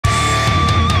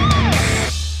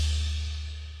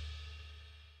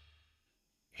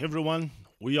Hey everyone,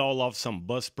 we all love some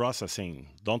bus processing,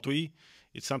 don't we?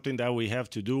 It's something that we have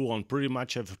to do on pretty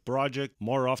much every project,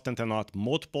 more often than not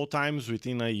multiple times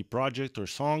within a project or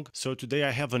song. So today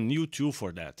I have a new tool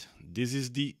for that. This is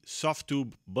the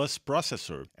Softube Bus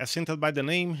processor. As hinted by the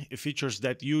name, it features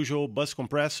that usual bus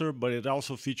compressor, but it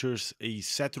also features a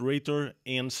saturator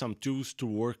and some tools to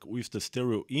work with the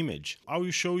stereo image. I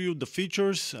will show you the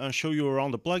features, show you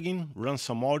around the plugin, run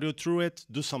some audio through it,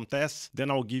 do some tests, then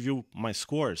I'll give you my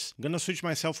scores. I'm gonna switch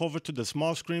myself over to the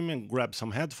small screen and grab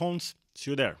some headphones.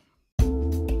 See you there.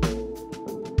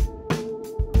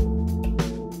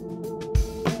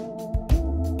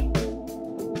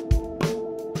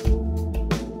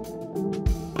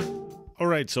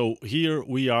 Alright, so here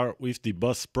we are with the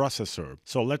bus processor.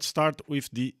 So let's start with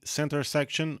the center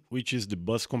section, which is the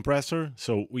bus compressor.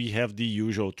 So we have the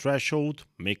usual threshold,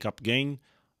 makeup gain,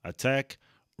 attack,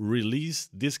 release.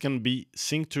 This can be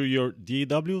synced to your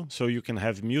DAW, so you can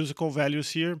have musical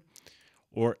values here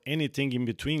or anything in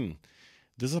between.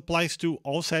 This applies to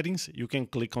all settings. You can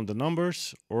click on the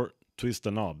numbers or twist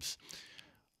the knobs.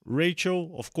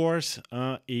 Ratio, of course,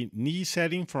 a knee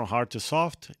setting from hard to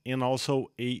soft, and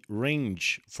also a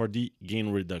range for the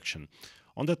gain reduction.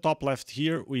 On the top left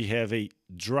here, we have a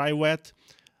dry wet.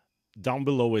 Down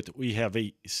below it, we have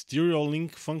a stereo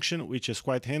link function, which is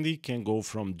quite handy. Can go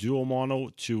from dual mono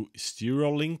to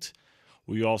stereo linked.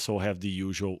 We also have the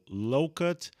usual low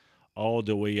cut all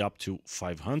the way up to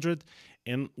 500.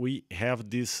 And we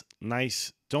have this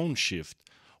nice tone shift,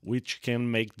 which can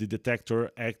make the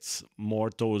detector act more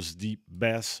towards the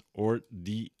bass or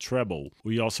the treble.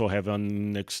 We also have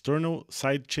an external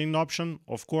sidechain option,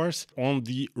 of course. On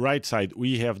the right side,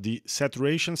 we have the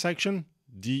saturation section,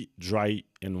 the dry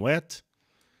and wet,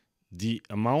 the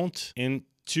amount, and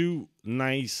two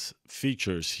nice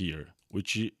features here,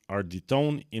 which are the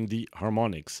tone and the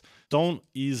harmonics. Tone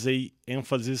is a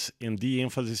emphasis, and the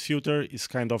emphasis filter is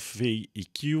kind of a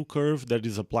EQ curve that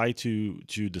is applied to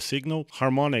the signal.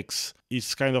 Harmonics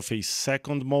is kind of a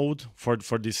second mode for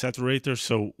the saturator,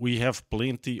 so we have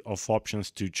plenty of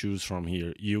options to choose from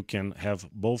here. You can have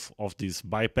both of these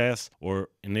bypass or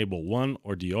enable one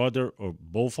or the other or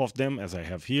both of them, as I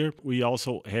have here. We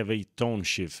also have a tone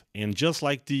shift, and just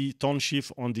like the tone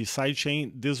shift on the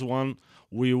sidechain, this one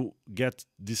will get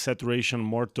the saturation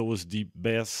more towards the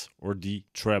bass or the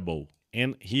treble.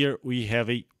 And here we have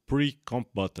a pre-comp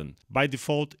button. By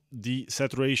default, the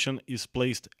saturation is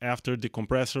placed after the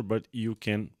compressor, but you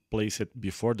can place it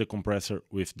before the compressor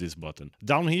with this button.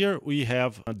 Down here we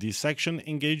have the section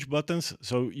engage buttons,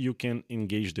 so you can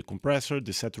engage the compressor,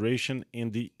 the saturation,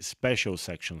 and the special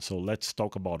section. So let's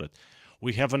talk about it.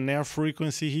 We have an air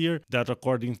frequency here that,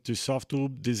 according to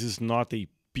Softube, this is not a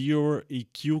pure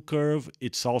EQ curve.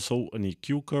 It's also an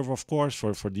EQ curve, of course,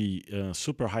 for the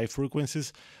super high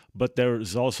frequencies, but there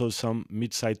is also some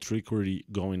mid-side trickery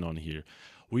going on here.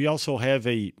 We also have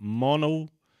a mono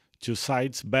to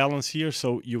sides balance here,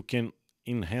 so you can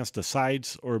enhance the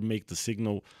sides or make the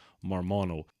signal more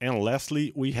mono. And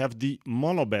lastly, we have the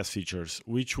mono bass features,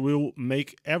 which will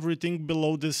make everything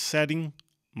below this setting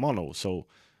mono. So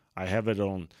I have it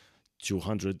on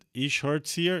 200-ish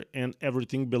hertz here, and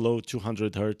everything below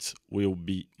 200 hertz will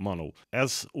be mono.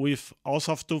 As with all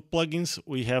Softube plugins,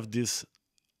 we have this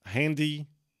handy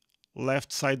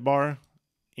left sidebar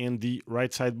and the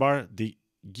right sidebar. The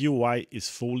GUI is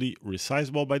fully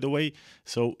resizable, by the way.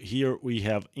 So here we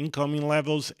have incoming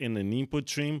levels and an input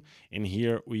stream, and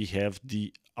here we have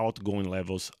the outgoing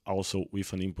levels also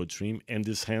with an input stream, and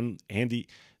this handy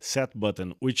set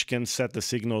button, which can set the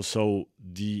signal so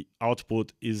the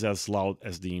output is as loud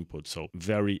as the input. So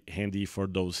very handy for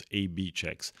those A/B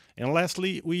checks. And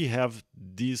lastly, we have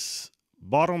this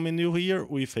bottom menu here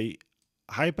with a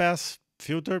high pass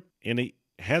filter and a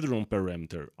headroom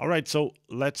parameter. All right, so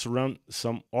let's run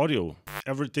some audio.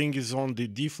 Everything is on the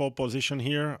default position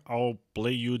here. I'll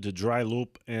play you the dry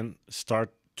loop and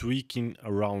start tweaking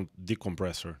around the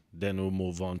compressor. Then we'll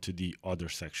move on to the other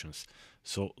sections.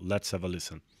 So let's have a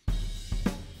listen.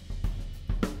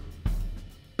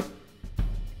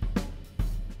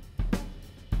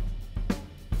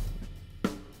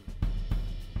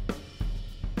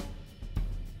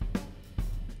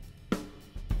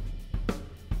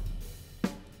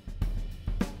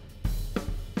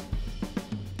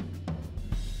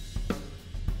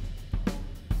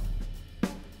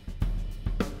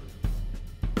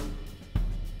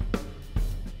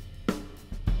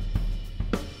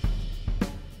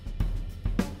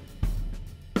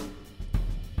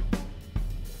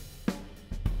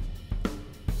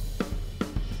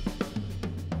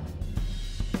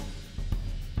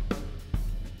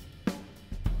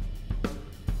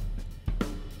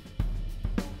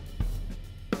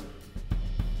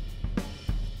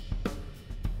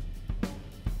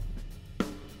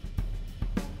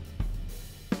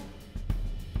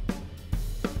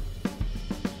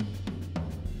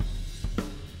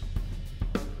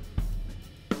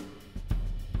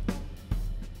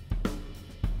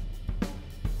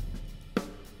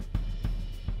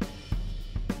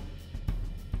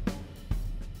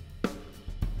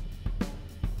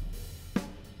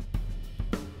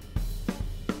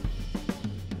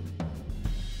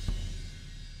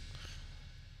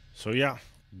 So yeah,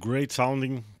 great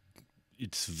sounding.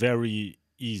 It's very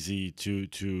easy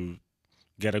to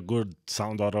get a good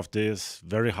sound out of this.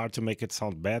 Very hard to make it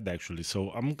sound bad actually.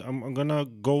 So I'm gonna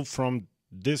go from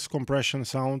this compression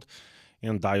sound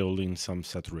and dial in some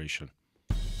saturation.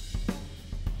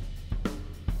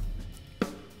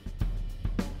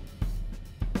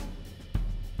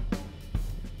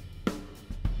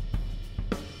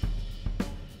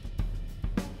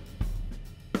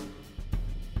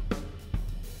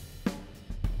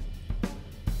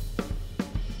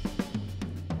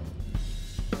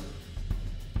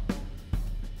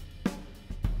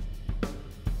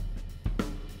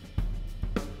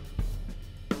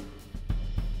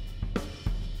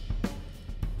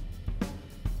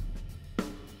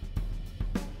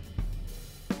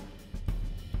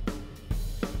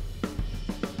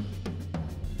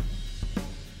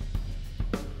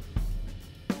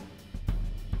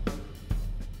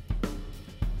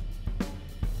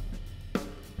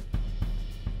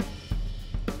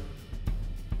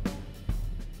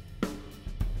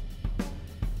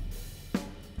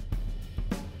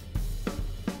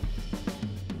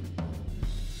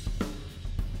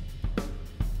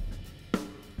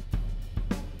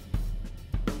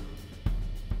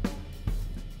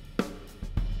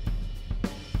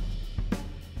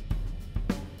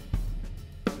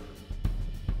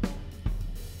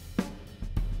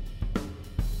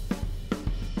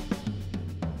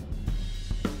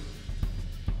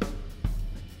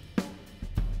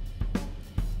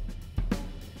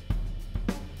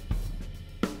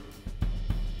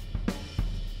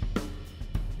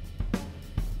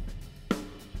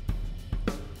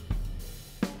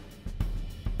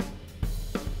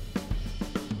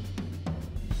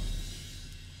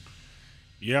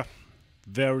 Yeah,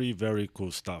 very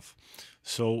cool stuff.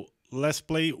 So let's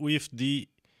play with the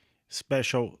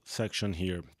special section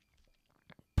here.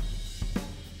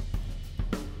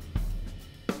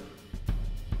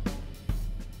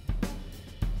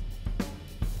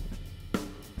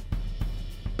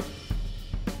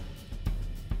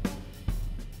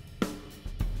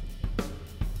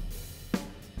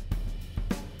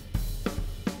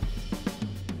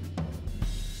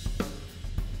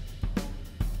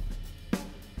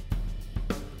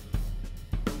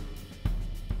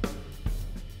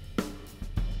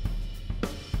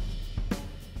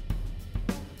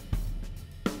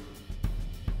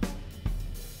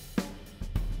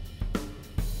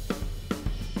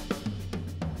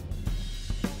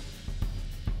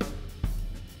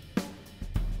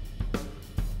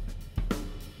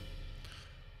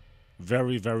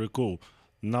 Very cool.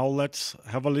 Now let's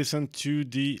have a listen to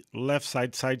the left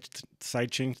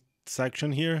sidechain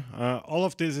section here. All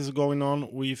of this is going on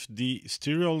with the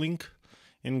stereo link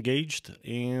engaged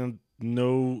and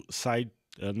no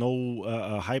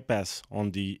high pass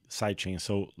on the sidechain.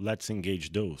 So let's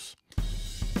engage those.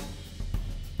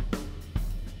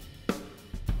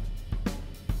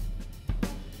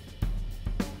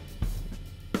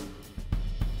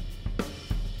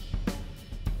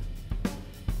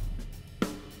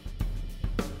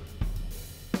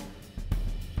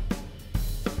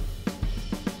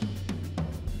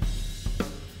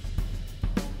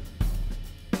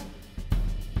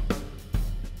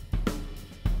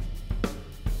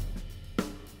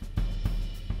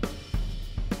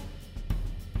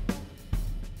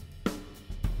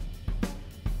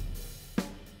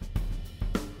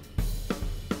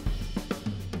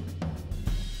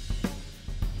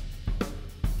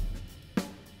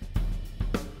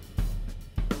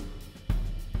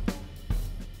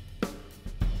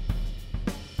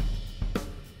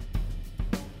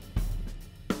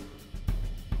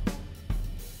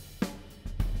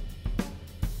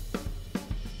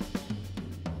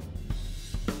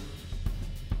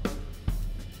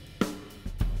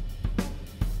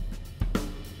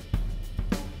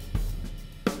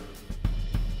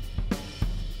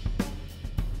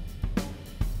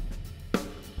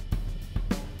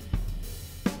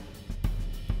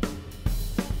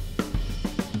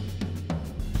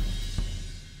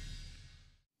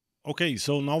 Okay,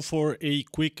 so now for a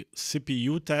quick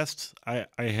CPU test, I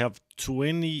have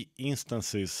 20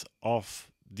 instances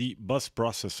of the bus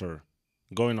processor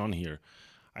going on here.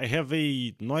 I have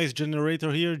a noise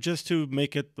generator here just to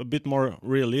make it a bit more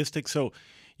realistic. So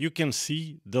you can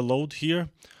see the load here.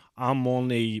 I'm on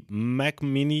a Mac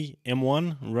Mini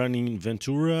M1 running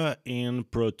Ventura and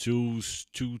Pro Tools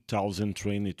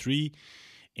 2023.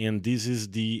 And this is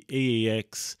the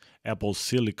AAX Apple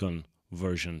Silicon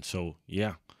version. So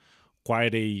yeah,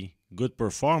 quite a good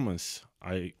performance,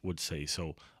 I would say.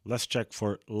 So let's check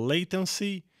for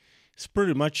latency. It's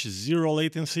pretty much zero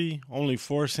latency, only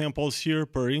 4 samples here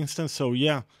per instance. So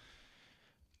yeah,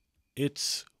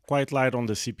 it's quite light on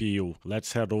the CPU.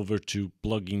 Let's head over to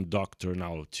Plugin Doctor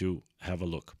now to have a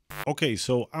look. Okay,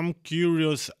 so I'm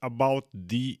curious about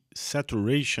the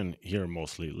saturation here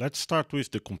mostly. Let's start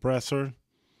with the compressor.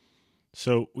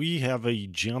 So we have a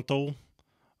gentle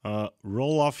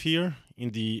roll off here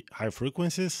in the high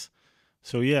frequencies.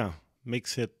 So yeah,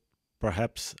 makes it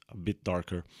perhaps a bit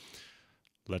darker.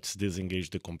 Let's disengage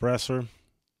the compressor.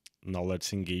 Now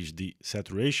let's engage the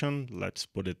saturation. Let's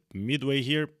put it midway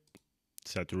here.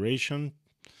 Saturation.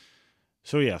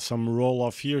 So yeah, some roll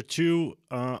off here too.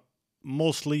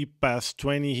 Mostly past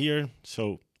 20 here.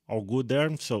 So all good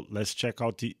there. So let's check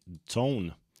out the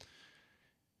tone.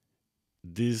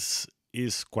 This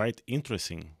is quite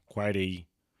interesting. Quite a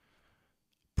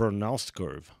pronounced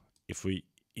curve. If we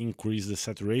increase the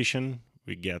saturation,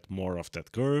 we get more of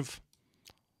that curve.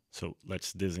 So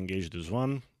let's disengage this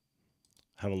one.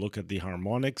 Have a look at the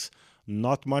harmonics.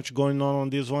 Not much going on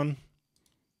this one.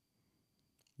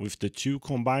 With the two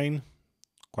combined,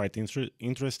 quite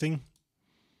interesting.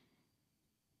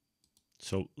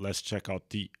 So let's check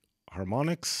out the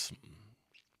harmonics.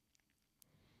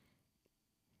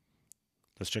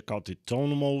 Let's check out the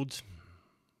tone mode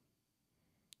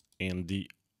and the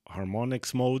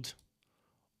harmonics mode.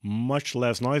 Much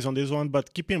less noise on this one,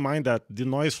 but keep in mind that the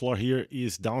noise floor here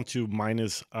is down to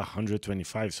minus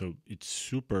 125, so it's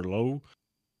super low.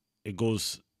 It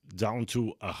goes down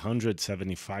to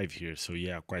 175 here, so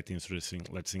yeah, quite interesting.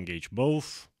 Let's engage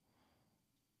both.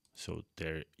 So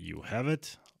there you have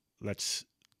it. Let's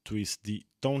twist the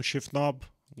tone shift knob.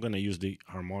 I'm gonna use the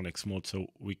harmonics mode so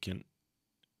we can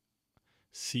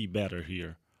see better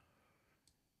here.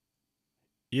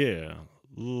 Yeah,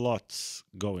 lots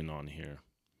going on here.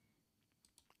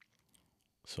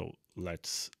 So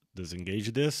let's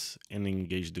disengage this and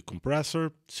engage the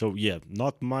compressor. So yeah,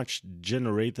 not much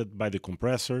generated by the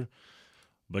compressor,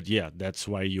 but yeah, that's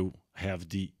why you have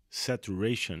the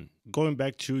saturation. Going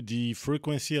back to the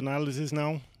frequency analysis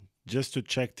now, just to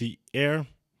check the air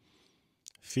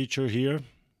feature here.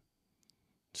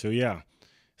 So yeah,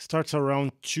 starts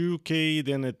around 2K,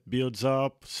 then it builds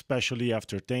up, especially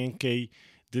after 10K.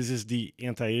 This is the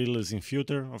anti-aliasing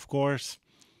filter, of course.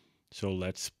 So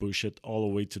let's push it all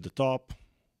the way to the top.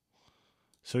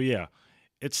 So yeah,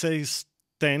 it says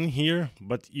 10 here,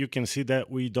 but you can see that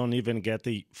we don't even get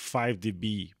a 5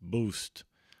 dB boost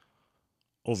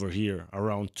over here,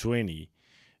 around 20.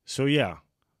 So yeah,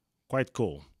 quite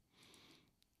cool.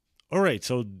 All right,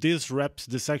 so this wraps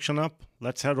this section up.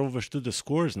 Let's head over to the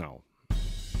scores now.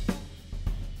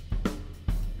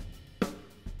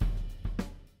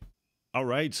 All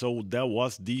right, so that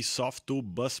was the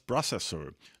Softube Bus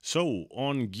processor. So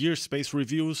on Gearspace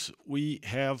reviews, we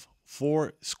have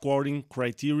 4 scoring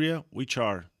criteria, which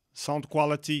are sound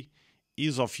quality,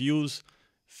 ease of use,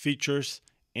 features,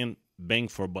 and bang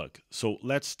for buck. So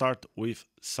let's start with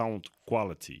sound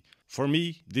quality. For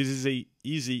me, this is a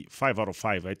easy 5 out of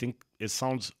 5. I think it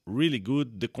sounds really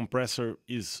good. The compressor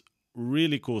is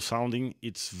really cool sounding.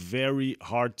 It's very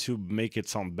hard to make it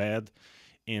sound bad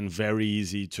and very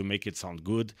easy to make it sound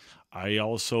good. I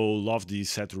also love the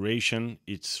saturation.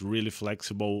 It's really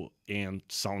flexible and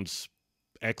sounds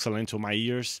excellent to my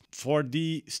ears. For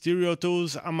the stereo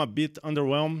tools, I'm a bit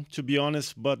underwhelmed, to be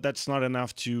honest, but that's not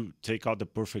enough to take out the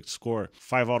perfect score.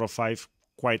 5 out of 5,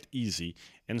 quite easy.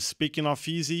 And speaking of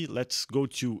easy, let's go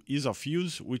to ease of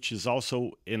use, which is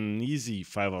also an easy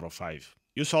 5 out of 5.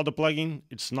 You saw the plugin,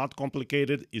 it's not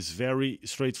complicated, it's very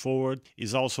straightforward,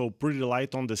 it's also pretty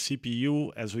light on the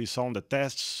CPU as we saw in the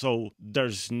tests, so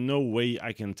there's no way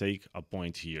I can take a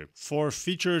point here. For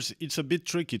features, it's a bit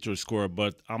tricky to score,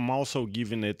 but I'm also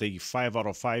giving it a 5 out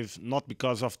of 5, not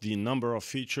because of the number of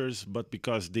features, but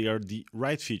because they are the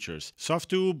right features.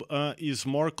 Softube is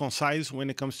more concise when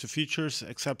it comes to features,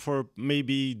 except for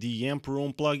maybe the amp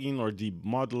room plugin or the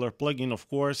modular plugin, of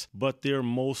course, but they're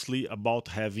mostly about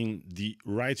having the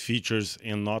right features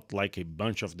and not like a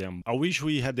bunch of them. I wish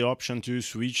we had the option to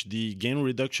switch the gain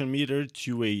reduction meter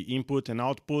to a input and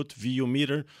output VU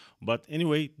meter, but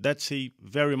anyway, that's a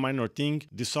very minor thing.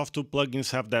 The Softube plugins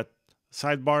have that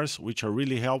sidebars, which are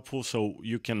really helpful, so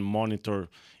you can monitor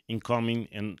incoming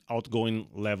and outgoing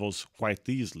levels quite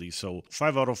easily. So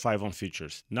 5 out of 5 on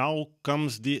features. Now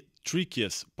comes the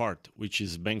trickiest part, which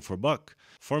is bang for buck.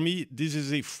 For me, this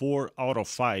is a 4 out of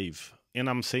 5. And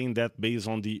I'm saying that based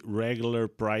on the regular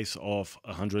price of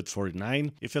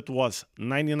 $149. If it was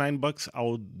 99 bucks, I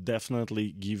would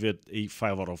definitely give it a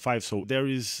 5 out of 5. So there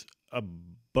is a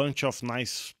bunch of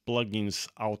nice plugins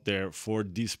out there for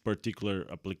these particular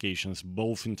applications,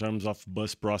 both in terms of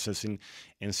bus processing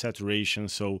and saturation.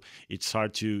 So it's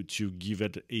hard to give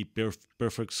it a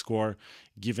perfect score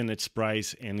given its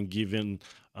price and given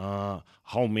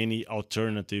how many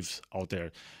alternatives out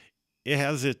there. It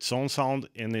has its own sound,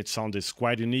 and its sound is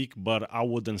quite unique, but I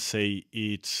wouldn't say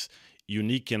it's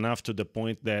unique enough to the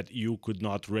point that you could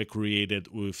not recreate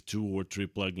it with 2 or 3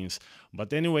 plugins.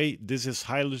 But anyway, this is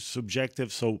highly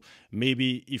subjective, so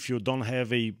maybe if you don't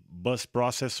have a bus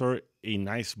processor, a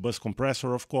nice bus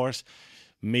compressor, of course,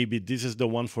 maybe this is the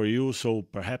one for you. So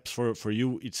perhaps for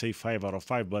you, it's a 5 out of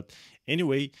 5. But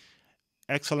anyway,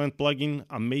 excellent plugin,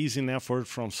 amazing effort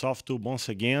from Softube once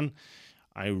again.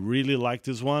 I really like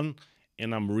this one,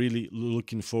 and I'm really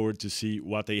looking forward to see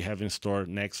what they have in store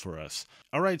next for us.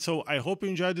 All right, so I hope you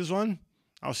enjoyed this one.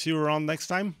 I'll see you around next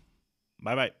time.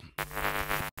 Bye bye.